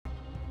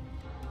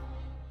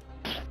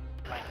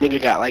Nigga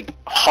got like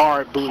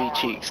hard booty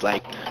cheeks,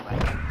 like.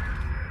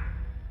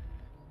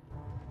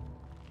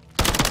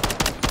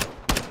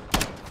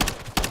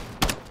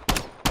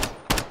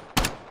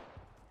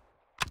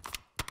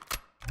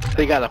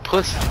 They got a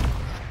pussy.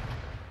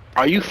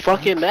 Are you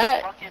fucking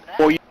that?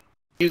 Or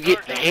you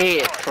get the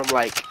head from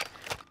like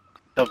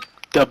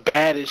the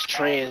baddest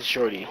trans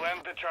shorty?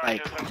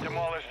 Like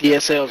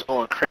DSL's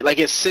going crazy. Like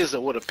it's scissor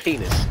with a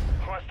penis.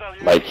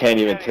 Like can't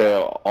even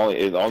tell.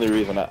 The only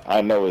reason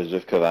I know is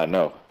just because I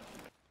know.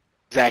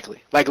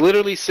 Exactly. Like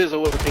literally scissor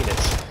with a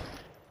penis.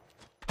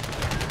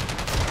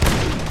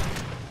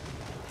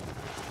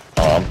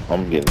 Oh,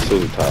 I'm getting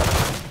scissor top.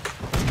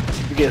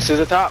 You getting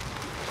scissor top?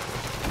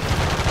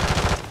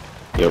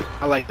 Yep.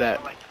 I like that.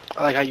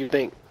 I like how you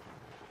think.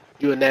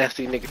 You a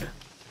nasty nigga.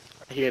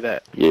 I hear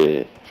that.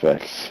 Yeah,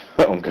 facts.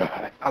 Oh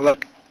god. I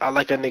like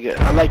a nigga.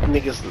 I like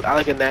niggas. I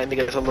like a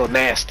nigga that's a little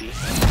nasty.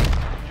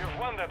 You've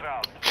won that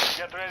round.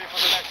 Get ready for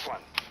the next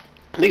one.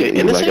 Nigga,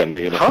 innocent?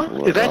 Like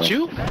huh? Is that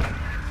you?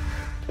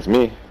 It's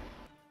me.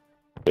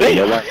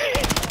 Damn.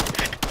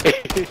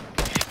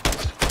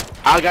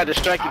 I got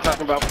distracted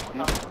talking about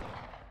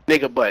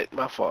nigga butt.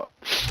 My fault.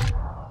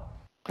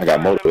 I got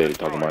motivated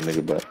talking about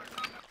nigga butt.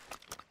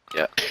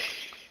 Yeah.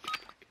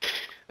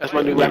 That's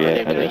my new rapper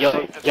name,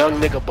 young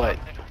nigga butt.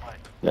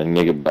 Young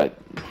nigga butt.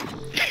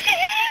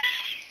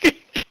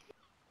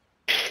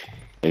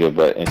 Nigga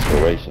butt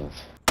inspirations.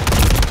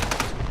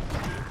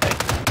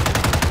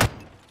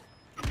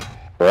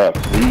 Bruh,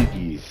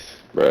 please.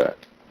 Bruh.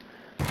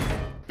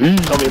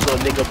 Call me a little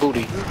nigga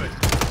booty.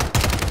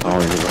 I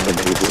don't even know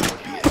nigga booty.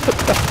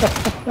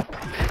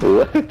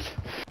 What?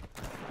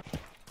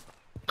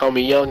 Call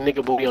me young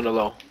nigga booty on the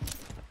low.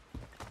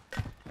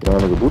 Young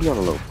nigga booty on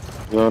the low.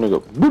 Young nigga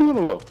booty on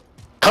the low.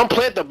 Come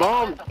plant the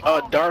bomb,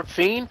 Dark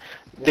Fiend.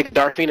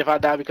 Dark Fiend, if I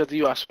die because of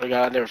you, I swear to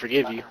God, I'll never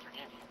forgive you.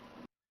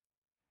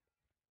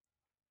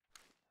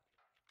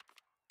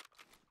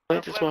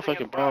 Plant this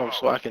motherfucking bomb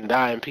so I can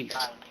die in peace.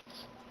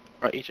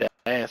 Or eat your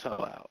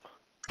asshole out.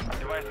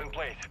 Device in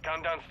place.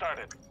 Countdown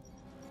started.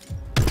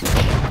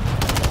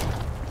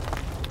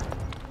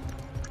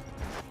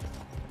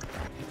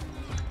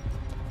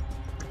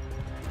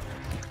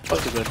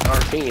 Fuck is a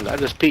Dark Fiend? I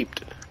just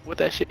peeped. What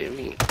that shit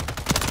mean?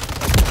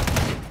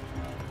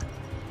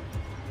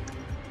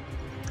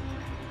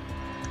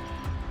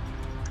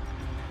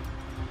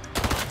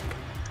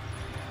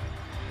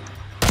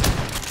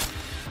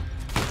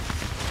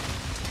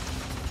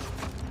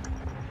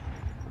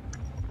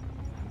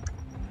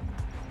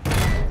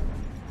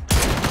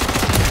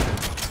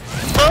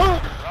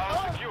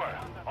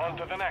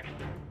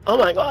 Oh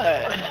my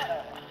god.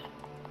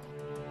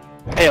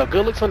 Hey, yo,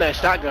 good looks on that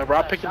shotgun, bro.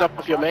 I picked it up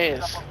off your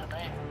mans.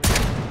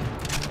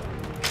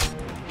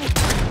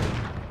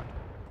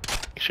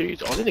 Make sure you.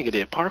 Oh, this nigga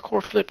did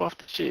parkour flip off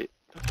the shit.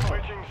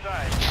 Switching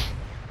sides.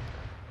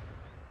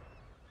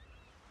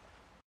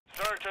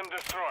 Search and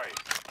destroy.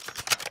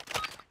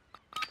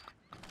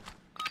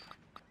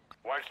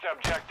 Watch the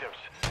objectives.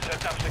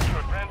 Set up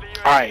secure friendly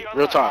UAV. Alright,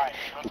 real talk.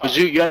 But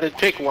you have to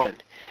pick one.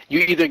 You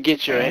either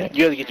get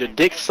your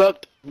dick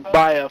sucked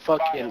by a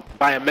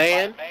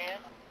man,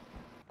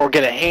 or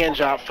get a hand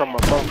job from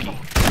a monkey.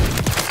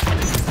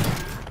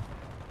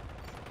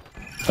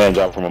 Hand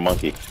job from a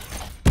monkey.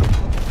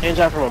 Hand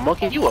job from a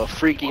monkey? You a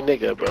freaky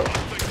nigga, bro.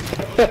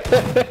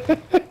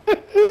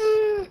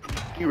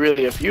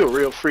 You a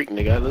real freak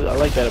nigga. I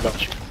like that about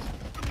you.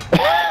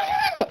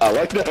 I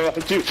like that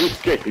about you.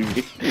 It's crazy.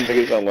 You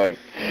niggas sound like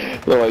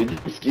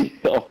you ski.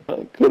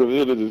 Could have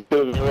been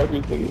just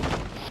everything.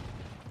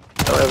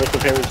 Don't ever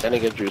compare me to that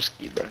nigga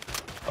Drewski, bro.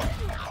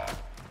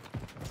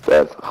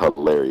 That's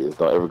hilarious.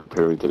 Don't ever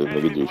compare me to this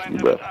nigga Drewski,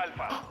 bro.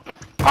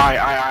 Alright.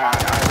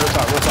 Real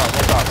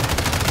talk.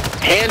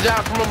 Hand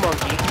job from a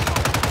monkey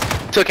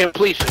to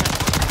completion.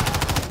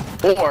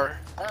 Or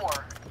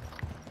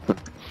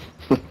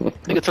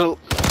nigga to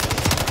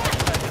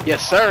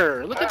yes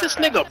sir. Look at this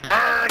nigga.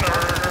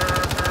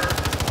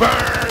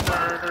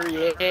 Burner.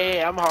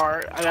 Yeah, I'm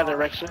hard. I got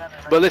direction.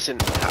 But listen,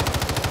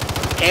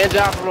 hand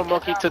job from a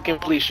monkey to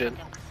completion.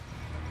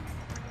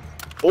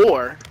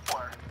 Or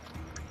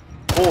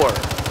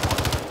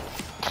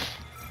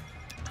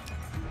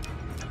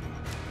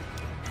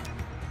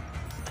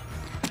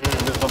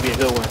this is gonna be a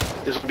good one.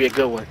 This is gonna be a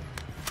good one.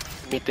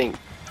 Let me think.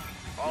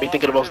 Let me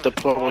think of the most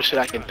deplorable shit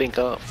I can think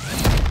of.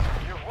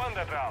 You've won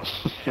that round.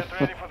 Get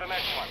ready for the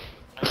next one.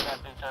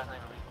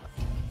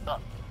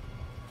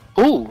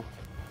 Who?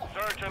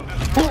 Search and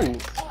destroy. Who?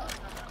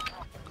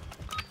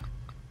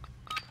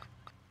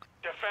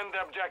 Defend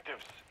the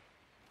objectives.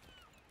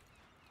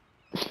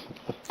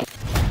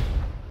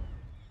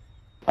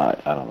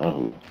 I don't know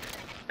who.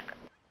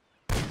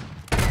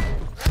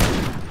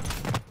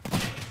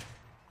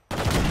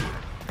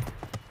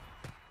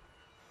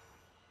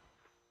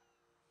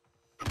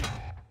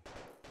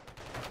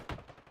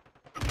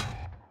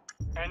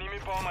 Enemy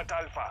bomb at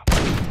Alpha.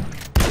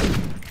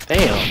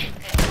 Damn.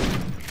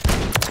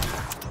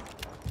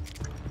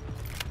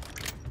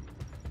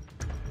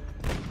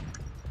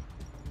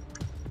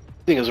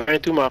 Niggas ran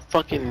through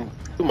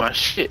my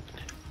shit.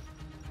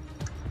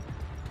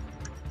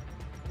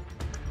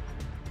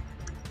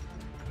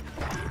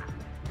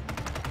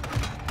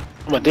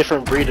 I'm a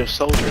different breed of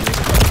soldier,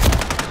 nigga.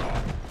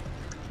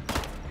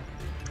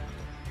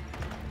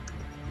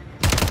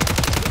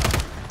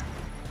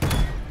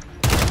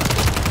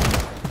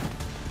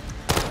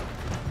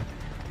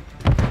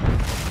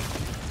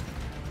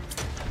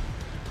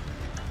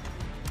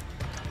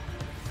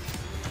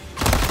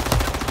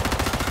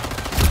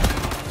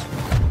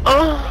 We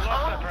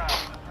lost that round.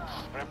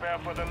 Prepare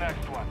for the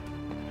next one.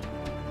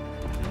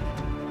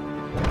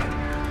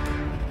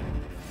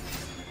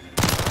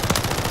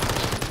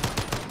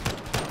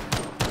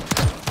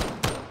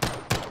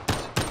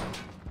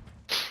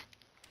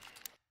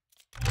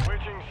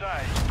 Switching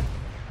sides.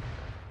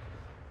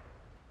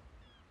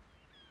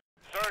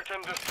 Search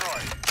and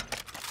destroy.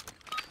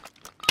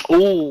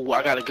 Ooh,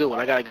 I got a good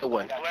one. Plant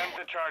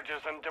the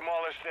charges and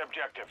demolish the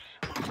objectives.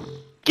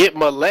 Get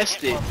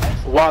molested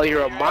while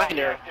you're a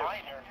minor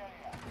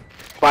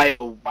by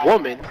a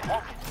woman,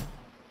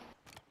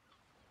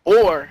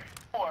 or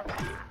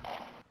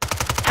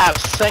have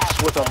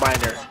sex with a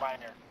minor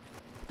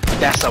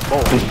that's a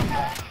boy.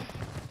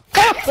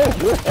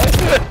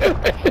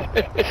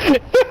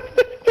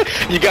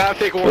 You gotta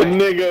pick one.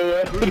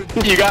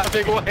 Nigga, You gotta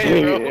pick one, bro.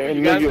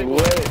 You gotta pick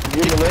one.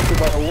 Get molested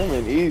by a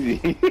woman, easy.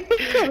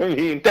 I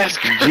mean, That's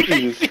crazy.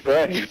 Jesus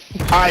Christ.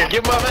 Alright,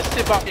 get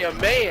molested by a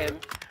man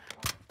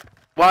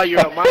while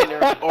you're a minor,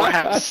 or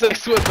have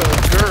sex with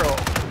a girl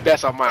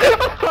that's a minor.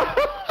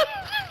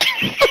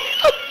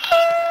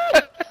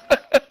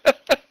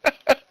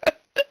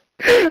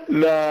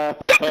 Nah.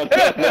 You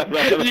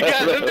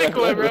gotta pick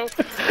one, bro.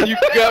 You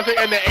gotta pick,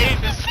 and the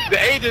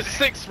age is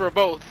 6 for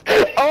both.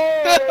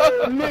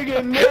 Oh,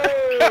 nigga, no!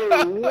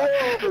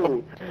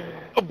 Whoa!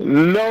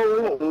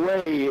 No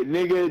way,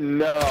 nigga,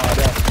 no,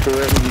 that's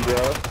crazy,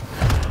 bro.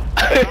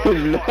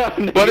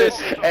 But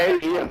it's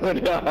consensual.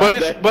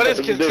 But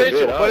it's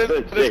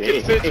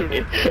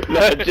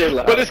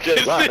consensual. But it's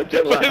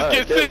consensual.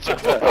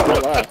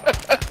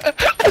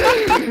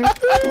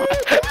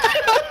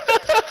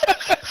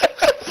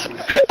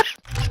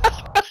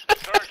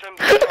 Search and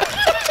destroy.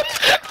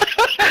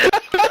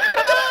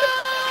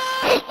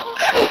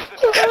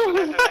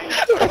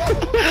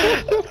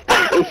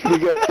 This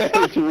nigga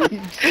has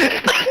reached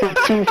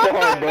too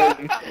far, bro.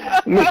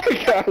 Nigga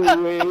got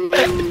way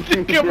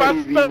too Get my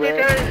crazy, stomach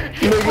bro.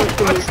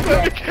 hurt. My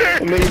stomach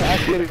hurt. Nigga, I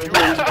can't even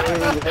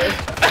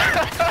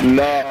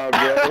Nah,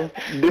 bro.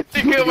 This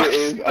Get nigga my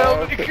is stomach,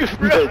 off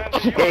bro. the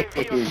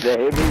chain,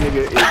 bro. This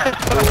nigga is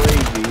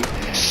crazy.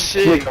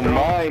 Shit, This nigga bro.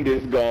 mind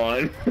is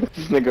gone.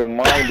 This nigga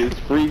mind is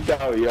freaked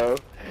out, yo.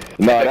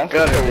 Nah, that's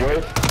the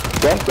worst.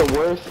 That's the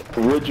worst.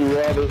 Would you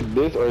rather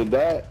this or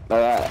that I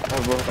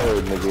ever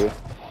heard, nigga.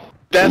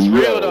 That's Yo.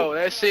 real though.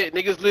 That shit,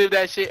 niggas live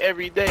that shit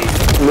every day.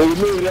 Live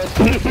that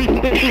shit every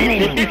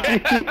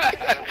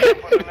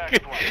day.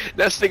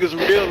 That's niggas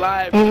real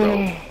lives,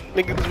 bro.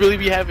 Niggas really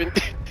be having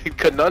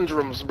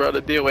conundrums, bro,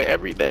 to deal with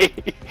every day.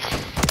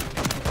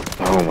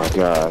 Oh my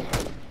god.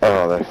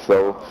 Oh, that's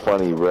so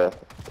funny, bruh.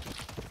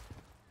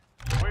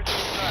 Switching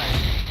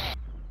sides.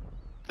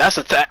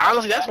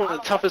 Honestly, that's one of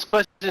the toughest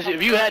questions.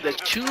 If you had to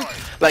choose,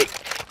 like,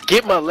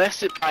 get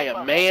molested by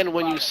a man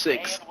when you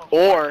 6,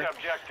 or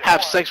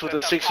have sex with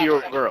a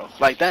 6-year-old girl,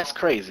 like, that's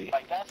crazy.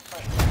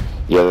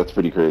 Yeah, that's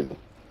pretty crazy.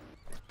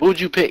 Who would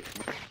you pick?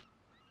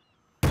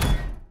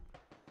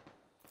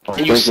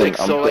 And you 6,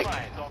 so like,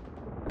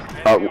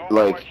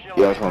 like,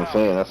 yeah, that's what I'm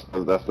saying.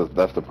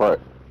 That's the part.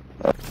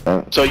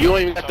 so you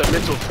don't even got the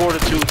mental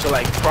fortitude to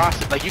like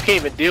process. Like, you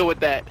can't even deal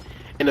with that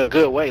in a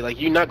good way. Like,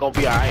 you're not gonna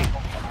be alright.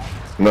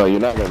 No, you're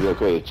not gonna be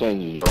okay. It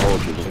changes your whole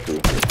trajectory.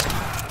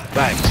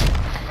 Facts.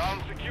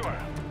 Round secure.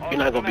 You're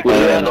not gonna be Would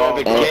you good. rather have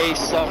a gay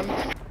son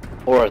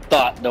or a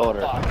thought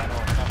daughter?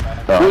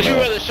 Would you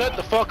rather shut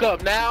the fuck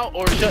up now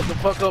or shut the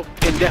fuck up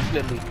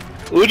indefinitely?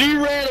 Would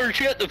you rather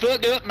shut the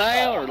fuck up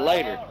now or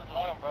later?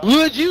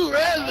 Would you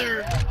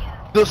rather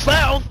the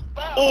South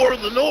or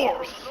the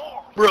North,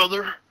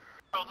 brother?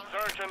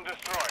 Search and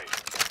destroy.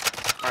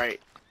 Alright.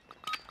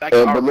 Back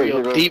to our but look,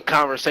 real here deep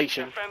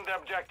conversation. Defend the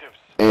objectives.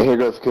 And here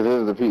goes, cause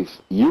here's the piece.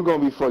 You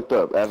gonna be fucked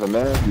up as a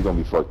man. You gonna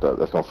be fucked up.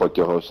 That's gonna fuck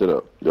your whole shit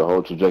up, your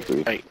whole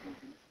trajectory. Right.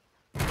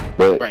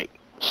 But Right.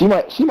 she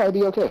might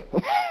be okay.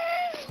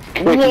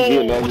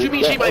 Whoa, what you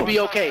mean she might be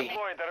okay?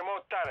 Deploy the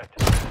remote turret.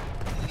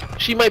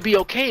 She might be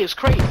okay, it's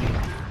crazy.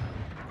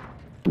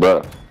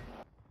 Bruh.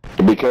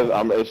 Because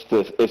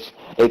it's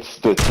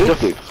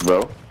statistics,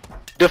 bro.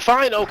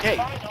 Define okay.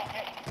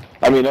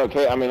 I mean,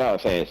 okay. I mean, I'm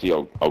not saying she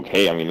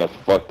okay. I mean, that's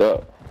fucked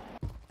up.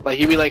 Like,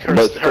 you mean like her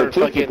But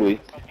fucking,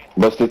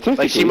 statistically,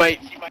 like she might,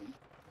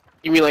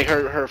 you mean like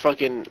her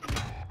fucking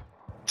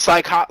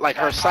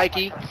her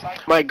psyche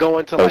might go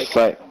into like,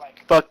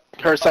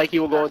 her psyche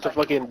will go into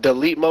fucking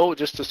delete mode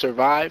just to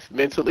survive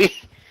mentally.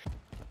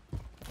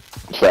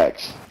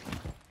 Facts.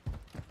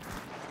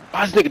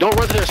 Oh, this nigga, don't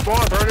run to their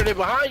spawn, burner, they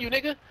behind you,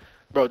 nigga.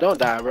 Bro, don't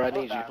die, bro, I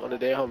need you on the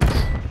day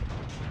homies.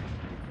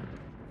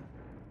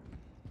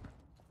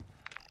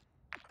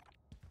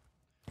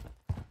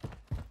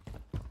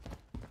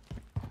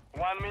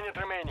 1 minute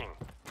remaining.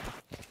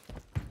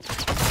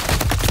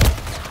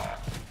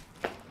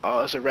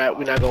 Oh, it's a wrap.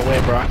 We're not gonna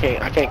win, bro.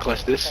 I can't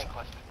clutch this.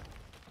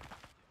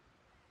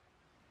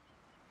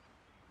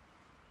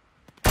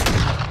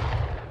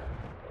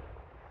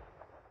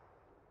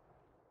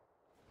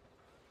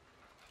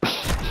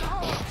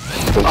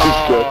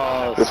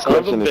 This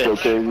question is so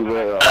crazy,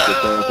 bro.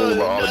 The same thing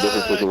about all the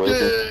different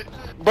situations.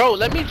 Bro,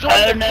 let me join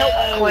the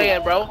Kelp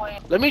clan, bro.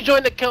 Let me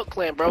join the Kelp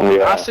clan, bro.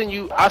 Yeah.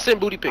 I'll send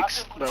booty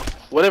pics, bro.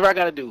 Whatever I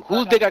gotta do.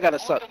 Whose dick I gotta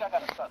suck?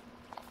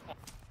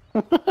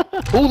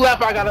 Who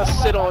left I gotta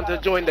sit on to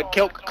join the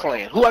Kelp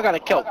clan? Who I gotta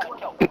Kelp?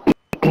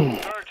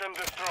 Search and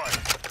destroy.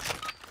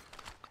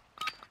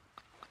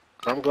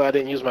 I'm glad I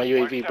didn't use my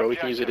UAV, bro. We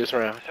can use it this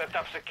round. Set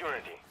up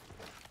security.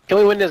 Can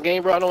we win this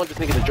game, bro? I don't want this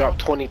nigga to drop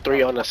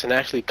 23 on us and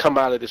actually come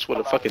out of this with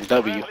a fucking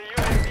W. Friendly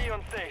UAV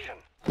on station.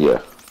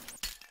 Yeah.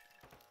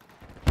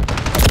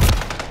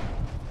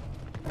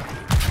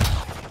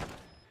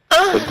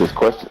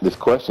 This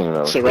question, you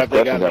know, So this rap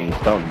that question got got me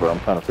stumped, bro. I'm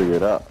trying to figure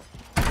it out.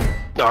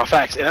 No,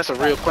 facts, and that's a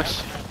real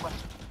question.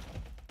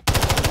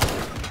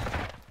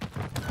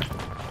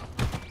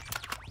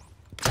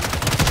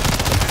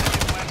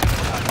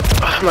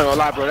 I'm not gonna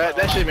lie, bro.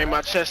 That shit made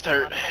my chest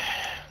hurt.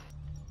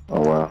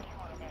 Oh wow.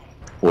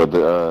 What,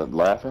 the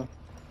laughing?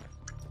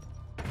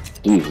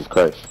 Jesus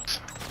Christ.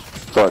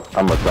 Fuck,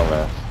 I'm a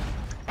dumbass.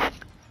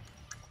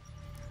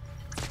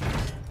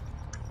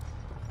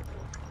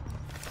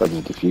 I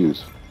just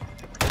defuse.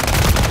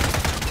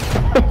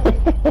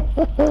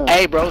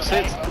 Hey, bro,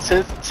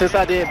 since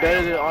I did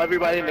better than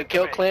everybody in the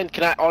Kill Clan,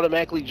 can I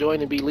automatically join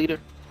and be leader?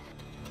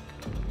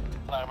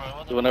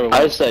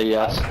 I say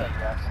yes.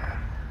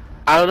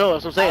 I don't know.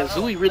 That's what I'm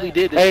saying. Zooey really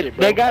did this shit,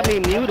 bro. They got me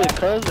muted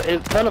cause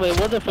it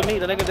wasn't for me.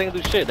 The niggas didn't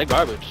do shit. They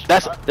garbage.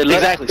 That's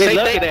exactly. They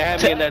lucky they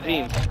had me in that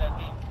team.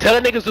 Tell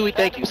that nigga Zooey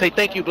thank you. Say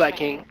thank you, Black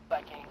King.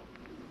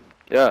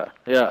 Yeah,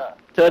 yeah,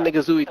 Tell that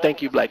nigga Zooey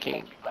thank you, Black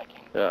King.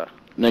 yeah.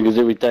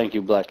 Niggas, we thank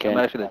you, Black King. I'm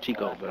actually a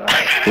Chico, but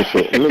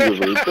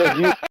Niggas, thank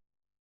you.